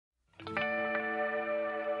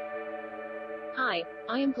Hi,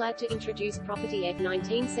 I am glad to introduce property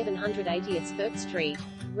F19 780th Bourke Street,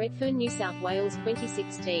 Redfern, New South Wales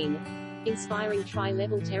 2016. Inspiring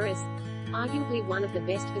tri-level terrace. Arguably one of the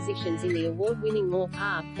best positions in the award-winning Moore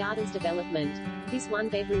Park Gardens development, this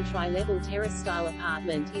one-bedroom tri-level terrace-style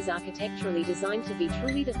apartment is architecturally designed to be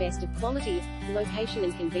truly the best of quality, location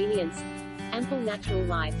and convenience. Ample natural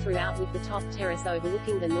light throughout with the top terrace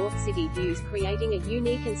overlooking the North City views, creating a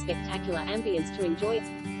unique and spectacular ambience to enjoy.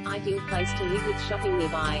 Ideal place to live with shopping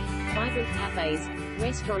nearby, vibrant cafes,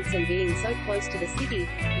 restaurants and being so close to the city,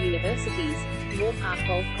 universities, Moore Park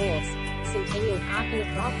Golf Course, Centennial Park and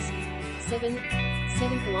approx.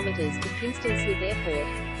 7 kilometers to Kingston Smith Airport.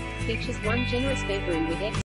 Features one generous bedroom with